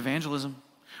 we're good at evangelism.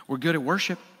 We're good at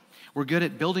worship. We're good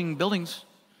at building buildings.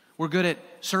 We're good at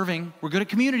serving. We're good at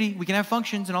community. We can have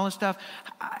functions and all this stuff.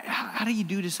 How do you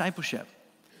do discipleship?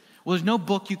 Well, there's no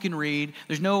book you can read.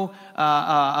 There's no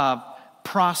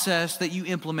process that you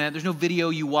implement. There's no video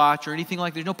you watch or anything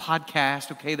like that. There's no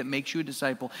podcast, okay, that makes you a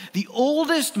disciple. The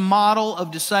oldest model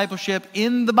of discipleship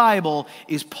in the Bible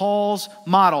is Paul's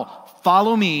model.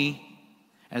 Follow me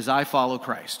as I follow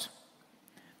Christ.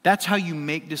 That's how you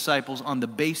make disciples on the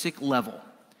basic level,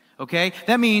 okay?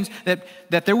 That means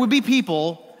that there would be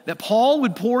people that Paul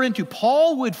would pour into.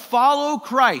 Paul would follow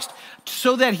Christ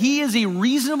so that he is a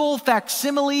reasonable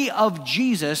facsimile of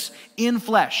Jesus in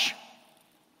flesh.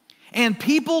 And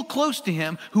people close to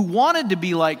him who wanted to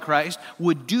be like Christ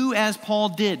would do as Paul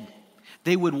did.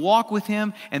 They would walk with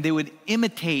him and they would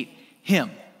imitate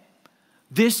him.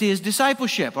 This is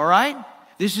discipleship, all right?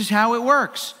 This is how it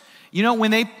works. You know,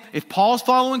 if Paul's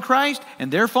following Christ and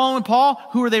they're following Paul,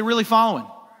 who are they really following?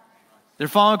 They're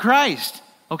following Christ,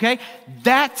 okay?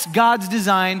 That's God's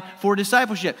design for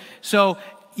discipleship. So,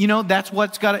 you know, that's what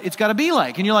it's got to be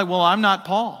like. And you're like, well, I'm not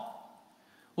Paul.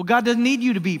 Well, God doesn't need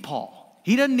you to be Paul.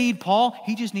 He doesn't need Paul.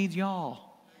 He just needs y'all.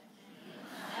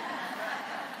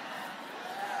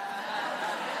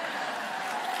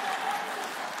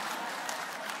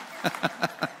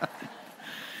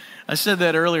 I said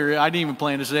that earlier. I didn't even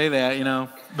plan to say that,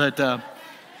 but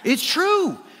it's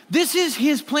true. This is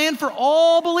his plan for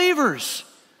all believers.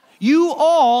 You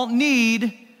all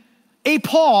need a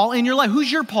Paul in your life.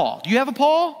 Who's your Paul? Do you have a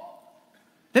Paul?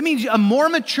 That means a more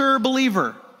mature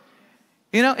believer.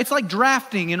 It's like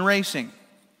drafting in racing.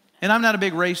 And I'm not a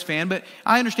big race fan, but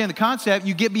I understand the concept.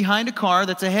 You get behind a car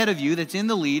that's ahead of you, that's in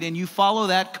the lead, and you follow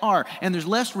that car. And there's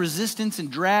less resistance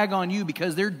and drag on you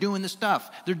because they're doing the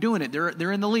stuff. They're doing it.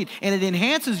 They're in the lead. And it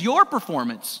enhances your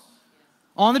performance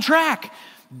on the track.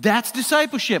 That's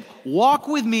discipleship. Walk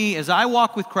with me as I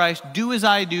walk with Christ. Do as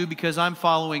I do because I'm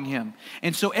following him.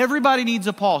 And so everybody needs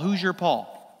a Paul. Who's your Paul?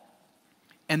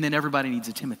 And then everybody needs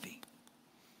a Timothy.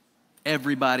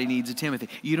 Everybody needs a Timothy.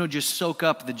 You don't just soak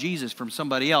up the Jesus from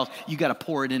somebody else. You got to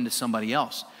pour it into somebody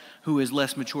else who is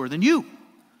less mature than you.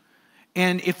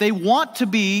 And if they want to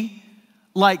be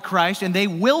like Christ and they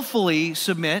willfully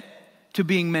submit to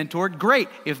being mentored, great.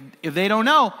 If they don't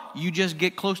know, you just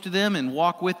get close to them and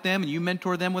walk with them and you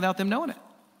mentor them without them knowing it.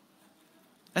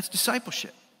 That's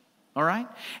discipleship. All right?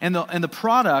 And the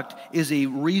product is a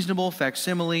reasonable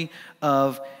facsimile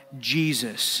of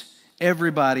Jesus.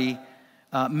 Everybody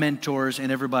mentors and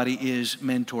everybody is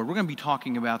mentored. We're going to be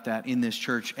talking about that in this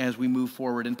church as we move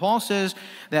forward. And Paul says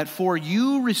that for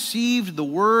you received the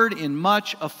word in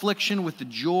much affliction with the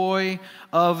joy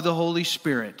of the Holy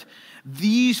Spirit.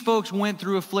 These folks went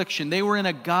through affliction. They were in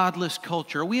a godless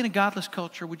culture. Are we in a godless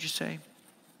culture, would you say,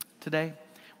 today?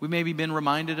 We've maybe been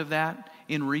reminded of that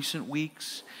in recent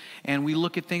weeks. And we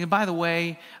look at things. And by the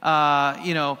way,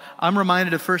 I'm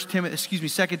reminded of 2 Timothy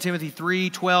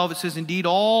 3:12. It says, "Indeed,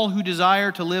 all who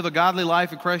desire to live a godly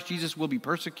life in Christ Jesus will be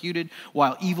persecuted,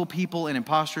 while evil people and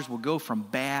impostors will go from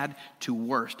bad to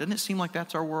worse." Doesn't it seem like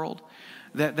that's our world?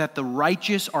 That the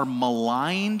righteous are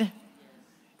maligned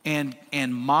and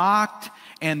mocked,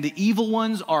 and the evil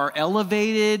ones are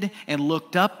elevated and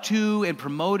looked up to and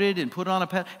promoted and put on a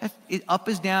pedestal. Up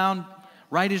is down,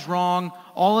 right is wrong,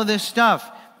 all of this stuff.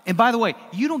 And by the way,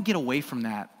 you don't get away from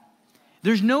that.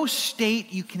 There's no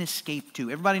state you can escape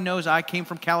to. Everybody knows I came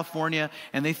from California,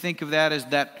 and they think of that as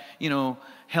that,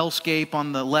 hellscape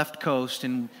on the left coast,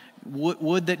 and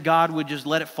would that God would just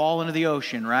let it fall into the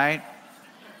ocean, right?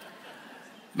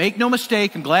 Make no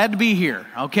mistake, I'm glad to be here,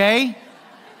 okay?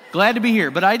 Glad to be here.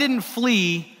 But I didn't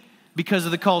flee because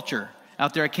of the culture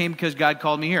out there. I came because God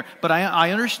called me here. But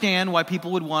I understand why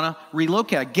people would want to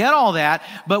relocate. I get all that.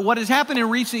 But what has happened in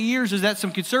recent years is that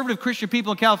some conservative Christian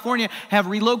people in California have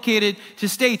relocated to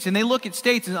states. And they look at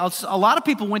states, and a lot of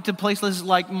people went to places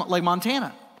like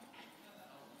Montana.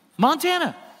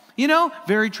 Montana.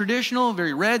 Very traditional,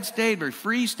 very red state, very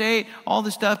free state, all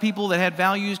this stuff. People that had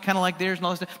values kind of like theirs and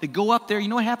all this stuff. They go up there. You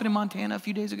know what happened in Montana a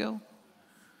few days ago?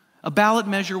 A ballot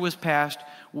measure was passed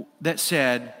that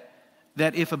said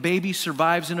that if a baby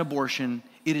survives an abortion,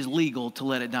 it is legal to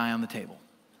let it die on the table.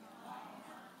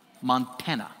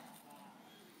 Montana.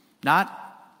 Not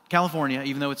California,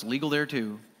 even though it's legal there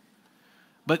too.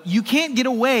 But you can't get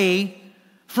away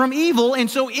from evil. And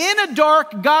so in a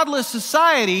dark, godless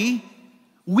society,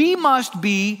 we must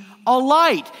be a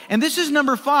light. And this is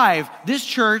number 5. This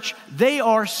church, they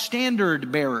are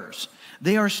standard bearers.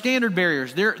 They are standard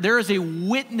bearers. There is a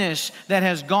witness that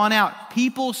has gone out.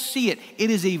 People see it.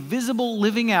 It is a visible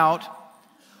living out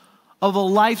of a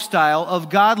lifestyle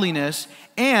of godliness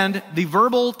and the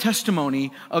verbal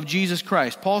testimony of Jesus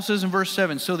Christ. Paul says in verse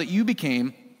 7, "So that you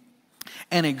became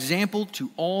an example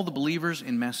to all the believers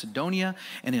in Macedonia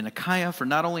and in Achaia, for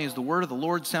not only has the word of the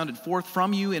Lord sounded forth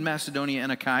from you in Macedonia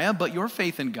and Achaia, but your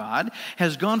faith in God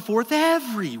has gone forth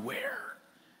everywhere,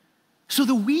 so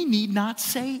that we need not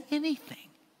say anything."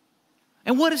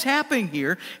 And what is happening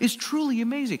here is truly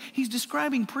amazing. He's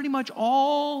describing pretty much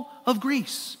all of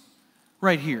Greece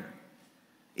right here.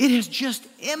 It has just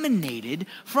emanated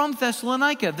from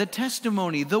Thessalonica, the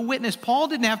testimony, the witness. Paul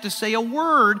didn't have to say a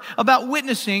word about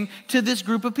witnessing to this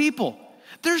group of people.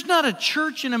 There's not a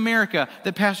church in America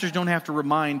that pastors don't have to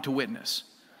remind to witness.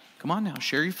 Come on now,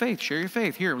 share your faith, share your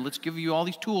faith. Here, let's give you all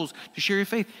these tools to share your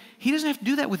faith. He doesn't have to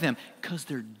do that with them because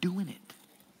they're doing it.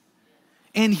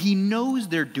 And he knows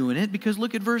they're doing it because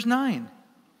look at verse 9.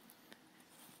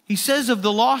 He says of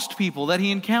the lost people that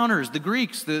he encounters, the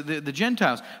Greeks, the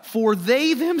Gentiles, "For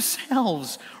they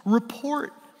themselves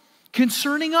report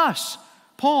concerning us,"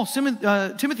 Paul,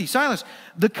 Timothy, Silas,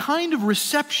 "the kind of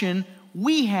reception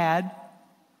we had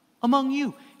among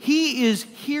you." He is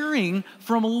hearing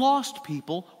from lost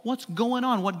people what's going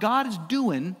on, what God is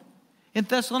doing in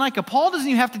Thessalonica. Paul doesn't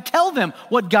even have to tell them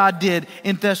what God did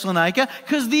in Thessalonica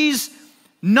because these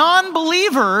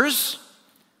non-believers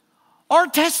are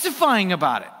testifying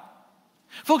about it.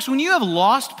 Folks, when you have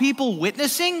lost people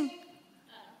witnessing,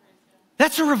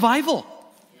 that's a revival.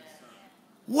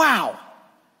 Wow.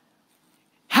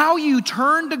 How you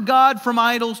turn to God from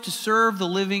idols to serve the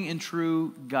living and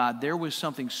true God. There was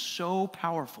something so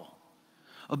powerful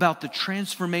about the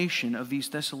transformation of these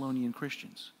Thessalonian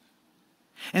Christians.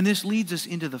 And this leads us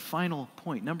into the final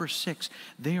point. Number 6,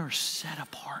 they are set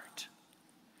apart.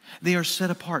 They are set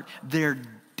apart. They're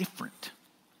different.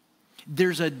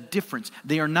 There's a difference.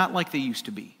 They are not like they used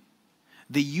to be.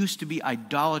 They used to be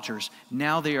idolaters.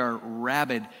 Now they are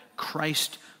rabid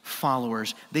Christ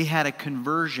followers. They had a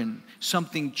conversion.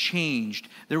 Something changed.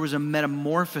 There was a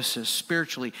metamorphosis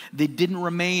spiritually. They didn't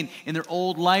remain in their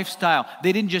old lifestyle.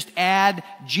 They didn't just add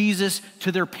Jesus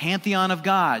to their pantheon of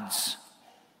gods.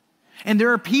 And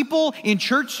there are people in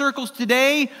church circles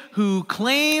today who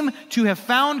claim to have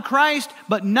found Christ,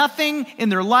 but nothing in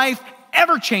their life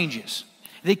ever changes.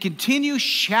 They continue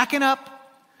shacking up.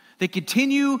 They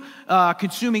continue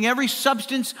consuming every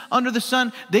substance under the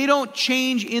sun. They don't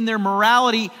change in their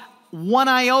morality one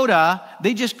iota.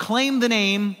 They just claim the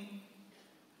name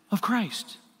of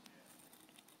Christ.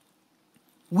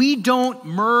 We don't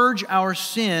merge our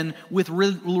sin with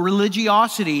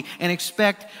religiosity and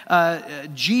expect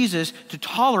Jesus to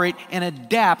tolerate and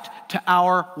adapt to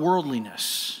our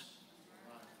worldliness.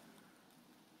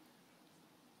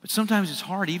 But sometimes it's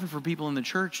hard, even for people in the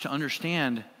church, to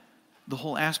understand the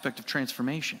whole aspect of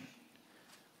transformation,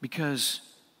 because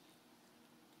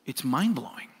it's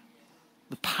mind-blowing,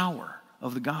 the power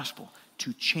of the gospel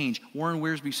to change. Warren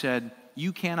Wiersbe said,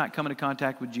 you cannot come into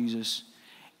contact with Jesus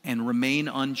and remain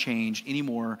unchanged any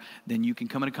more than you can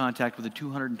come into contact with a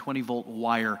 220-volt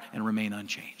wire and remain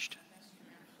unchanged.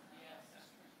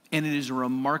 And it is a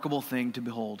remarkable thing to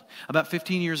behold. About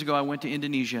 15 years ago, I went to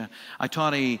Indonesia. I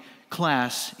taught a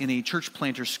class in a church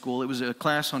planter school. It was a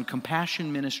class on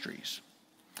compassion ministries.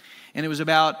 And it was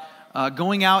about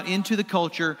going out into the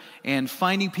culture and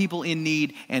finding people in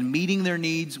need and meeting their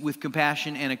needs with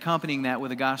compassion and accompanying that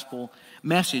with a gospel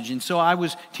message. And so I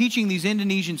was teaching these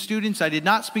Indonesian students. I did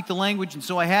not speak the language, and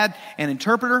so I had an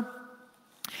interpreter.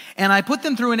 And I put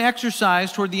them through an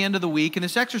exercise toward the end of the week. And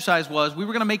this exercise was, we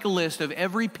were going to make a list of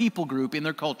every people group in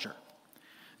their culture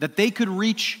that they could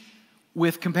reach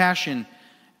with compassion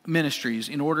ministries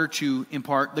in order to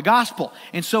impart the gospel.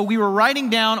 And so we were writing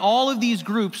down all of these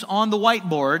groups on the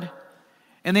whiteboard.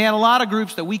 And they had a lot of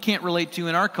groups that we can't relate to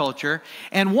in our culture.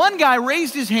 And one guy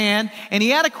raised his hand, and he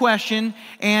had a question,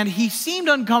 and he seemed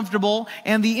uncomfortable,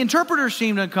 and the interpreter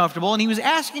seemed uncomfortable, and he was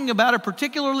asking about a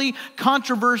particularly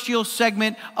controversial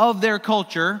segment of their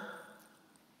culture.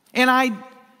 And I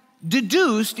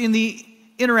deduced in the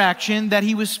interaction that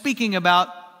he was speaking about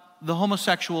the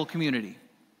homosexual community.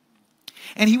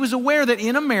 And he was aware that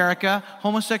in America,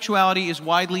 homosexuality is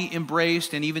widely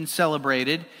embraced and even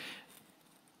celebrated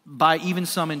by even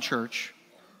some in church.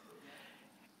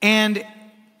 And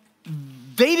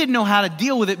they didn't know how to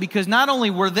deal with it, because not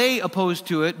only were they opposed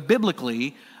to it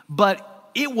biblically, but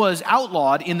it was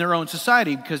outlawed in their own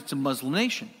society because it's a Muslim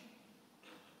nation.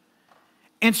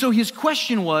 And so his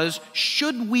question was,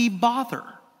 should we bother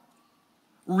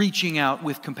reaching out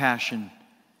with compassion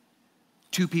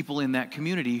to people in that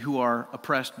community who are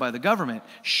oppressed by the government?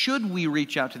 Should we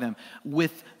reach out to them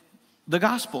with the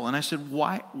gospel? And I said,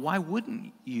 why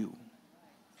wouldn't you?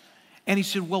 And he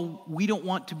said, well, we don't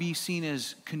want to be seen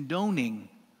as condoning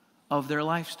of their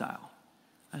lifestyle.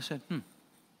 I said,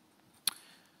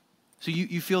 So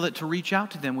you feel that to reach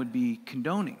out to them would be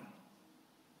condoning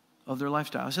of their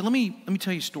lifestyle? I said, let me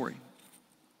tell you a story.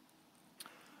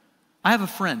 I have a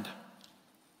friend.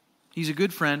 He's a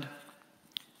good friend.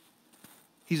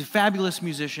 He's a fabulous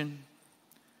musician,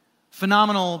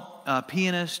 phenomenal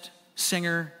pianist,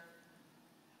 singer.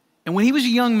 And when he was a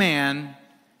young man,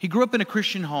 he grew up in a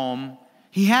Christian home.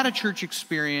 He had a church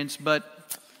experience,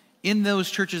 but in those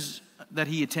churches that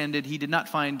he attended, he did not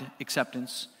find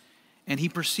acceptance. And he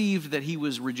perceived that he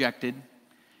was rejected.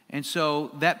 And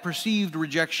so that perceived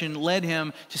rejection led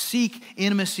him to seek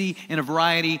intimacy in a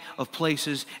variety of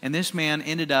places. And this man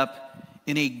ended up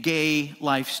in a gay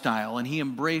lifestyle. And he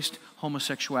embraced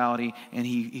homosexuality, and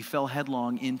he fell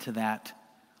headlong into that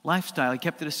lifestyle. He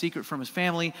kept it a secret from his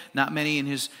family. Not many in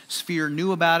his sphere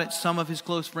knew about it. Some of his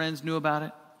close friends knew about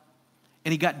it.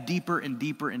 And he got deeper and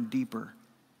deeper and deeper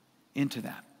into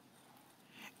that.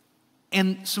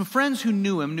 And some friends who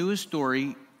knew him, knew his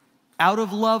story, out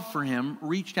of love for him,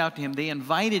 reached out to him. They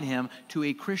invited him to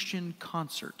a Christian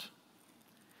concert.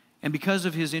 And because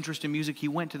of his interest in music, he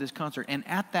went to this concert. And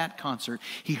at that concert,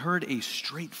 he heard a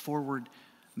straightforward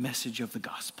message of the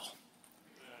gospel.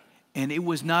 And it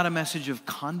was not a message of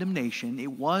condemnation.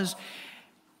 It was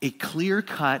a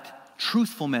clear-cut,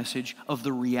 truthful message of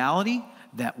the reality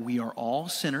that we are all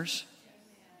sinners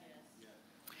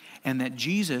and that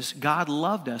Jesus, God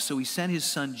loved us, so he sent his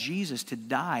son Jesus to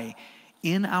die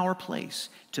in our place,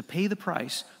 to pay the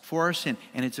price for our sin.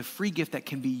 And it's a free gift that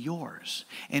can be yours.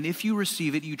 And if you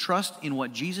receive it, you trust in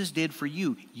what Jesus did for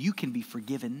you, you can be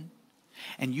forgiven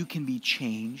and you can be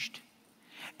changed.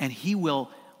 And he will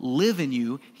live in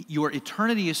you. Your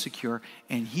eternity is secure,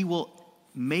 and he will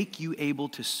make you able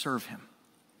to serve him.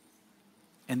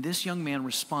 And this young man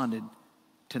responded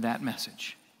to that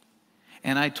message.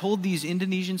 And I told these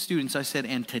Indonesian students, I said,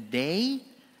 and today,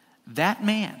 that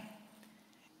man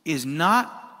is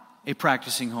not a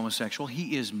practicing homosexual.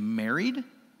 He is married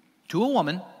to a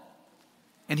woman,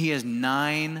 and he has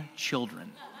 9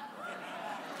 children.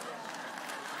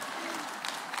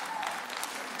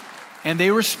 And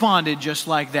they responded just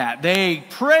like that. They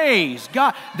praised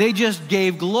God. They just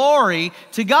gave glory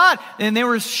to God. And they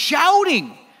were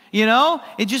shouting, you know.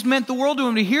 It just meant the world to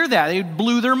them to hear that. It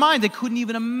blew their mind. They couldn't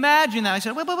even imagine that. I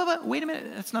said, wait a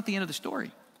minute. That's not the end of the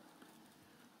story.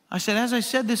 I said, as I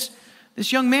said, this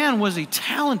young man was a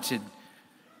talented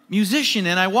musician.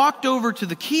 And I walked over to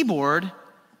the keyboard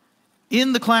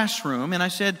in the classroom. And I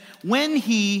said, when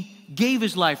he gave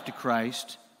his life to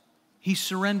Christ, he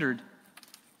surrendered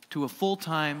to a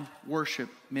full-time worship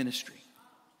ministry.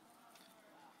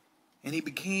 And he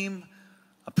became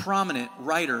a prominent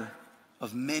writer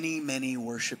of many, many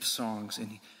worship songs.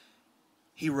 And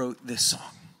he wrote this song.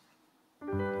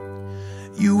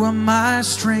 You are my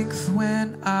strength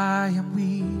when I am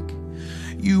weak.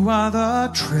 You are the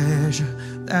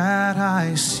treasure that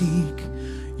I seek.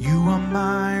 You are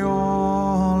my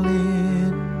all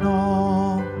in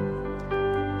all.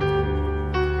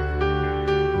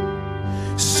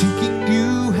 Seeking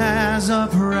you as a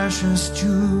precious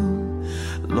jewel.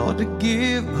 Lord, to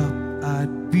give up,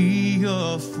 I'd be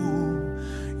a fool.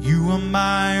 You are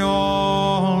my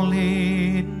all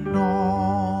in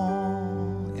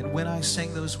all. And when I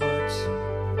sang those words,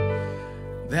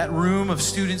 that room of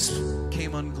students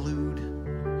came unglued.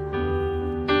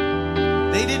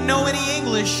 They didn't know any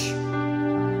English,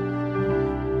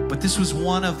 but this was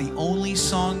one of the only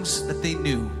songs that they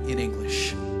knew in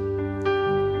English.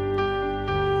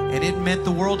 And it meant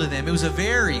the world to them. It was a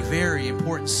very, very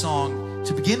important song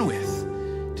to begin with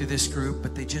to this group,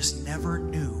 but they just never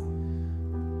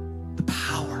knew the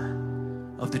power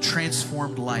of the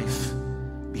transformed life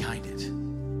behind it.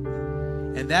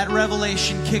 And that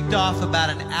revelation kicked off about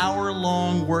an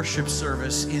hour-long worship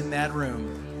service in that room.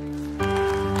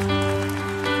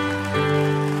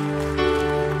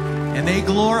 And they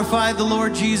glorified the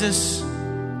Lord Jesus,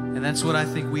 and that's what I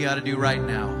think we ought to do right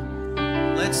now.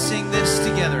 Let's sing this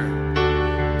together.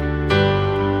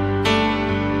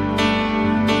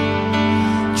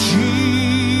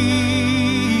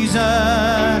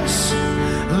 Jesus,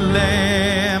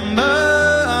 Lamb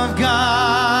of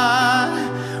God,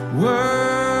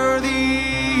 worthy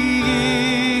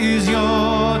is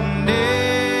your name.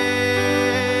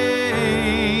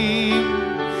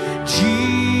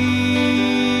 Jesus,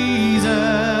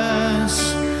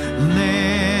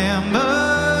 Lamb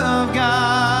of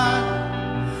God,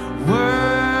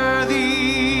 worthy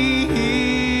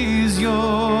is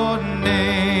your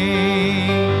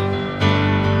name.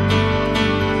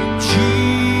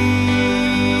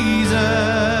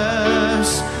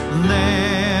 Jesus,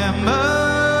 Lamb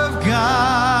of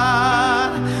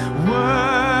God,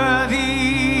 worthy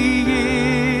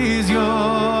is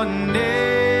your name.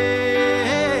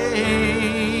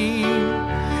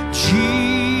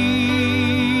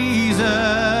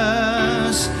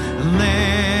 Jesus,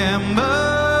 Lamb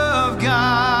of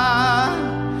God,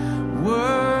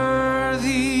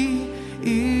 worthy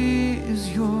is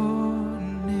your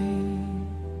name.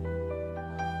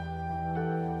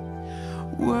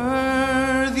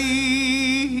 Worthy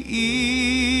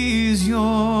is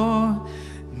your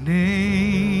name.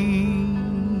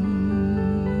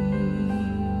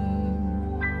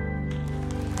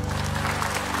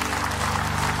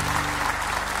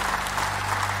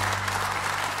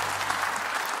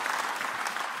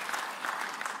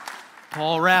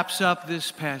 Paul wraps up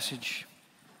this passage.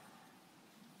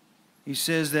 He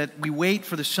says that we wait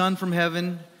for the Son from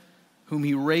heaven, whom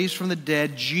he raised from the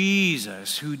dead,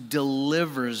 Jesus, who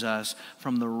delivers us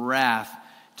from the wrath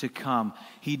to come.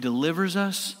 He delivers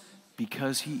us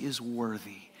because he is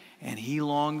worthy, and he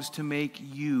longs to make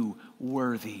you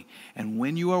worthy. And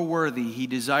when you are worthy, he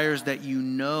desires that you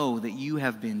know that you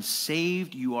have been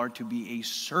saved. You are to be a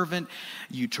servant.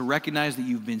 You to recognize that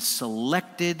you've been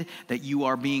selected, that you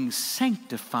are being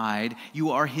sanctified.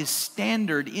 You are his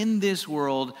standard in this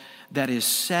world that is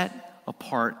set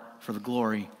apart for the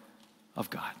glory of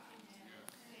God.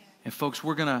 And folks,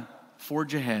 we're going to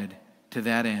forge ahead to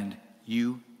that end,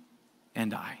 you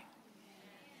and I.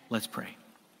 Let's pray.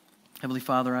 Heavenly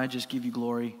Father, I just give you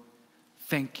glory.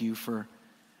 Thank you for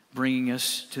bringing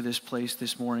us to this place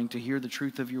this morning to hear the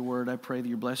truth of your word. I pray that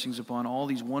your blessings upon all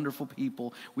these wonderful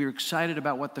people. We are excited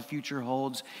about what the future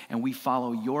holds, and we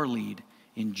follow your lead.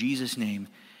 In Jesus' name,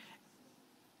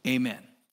 amen.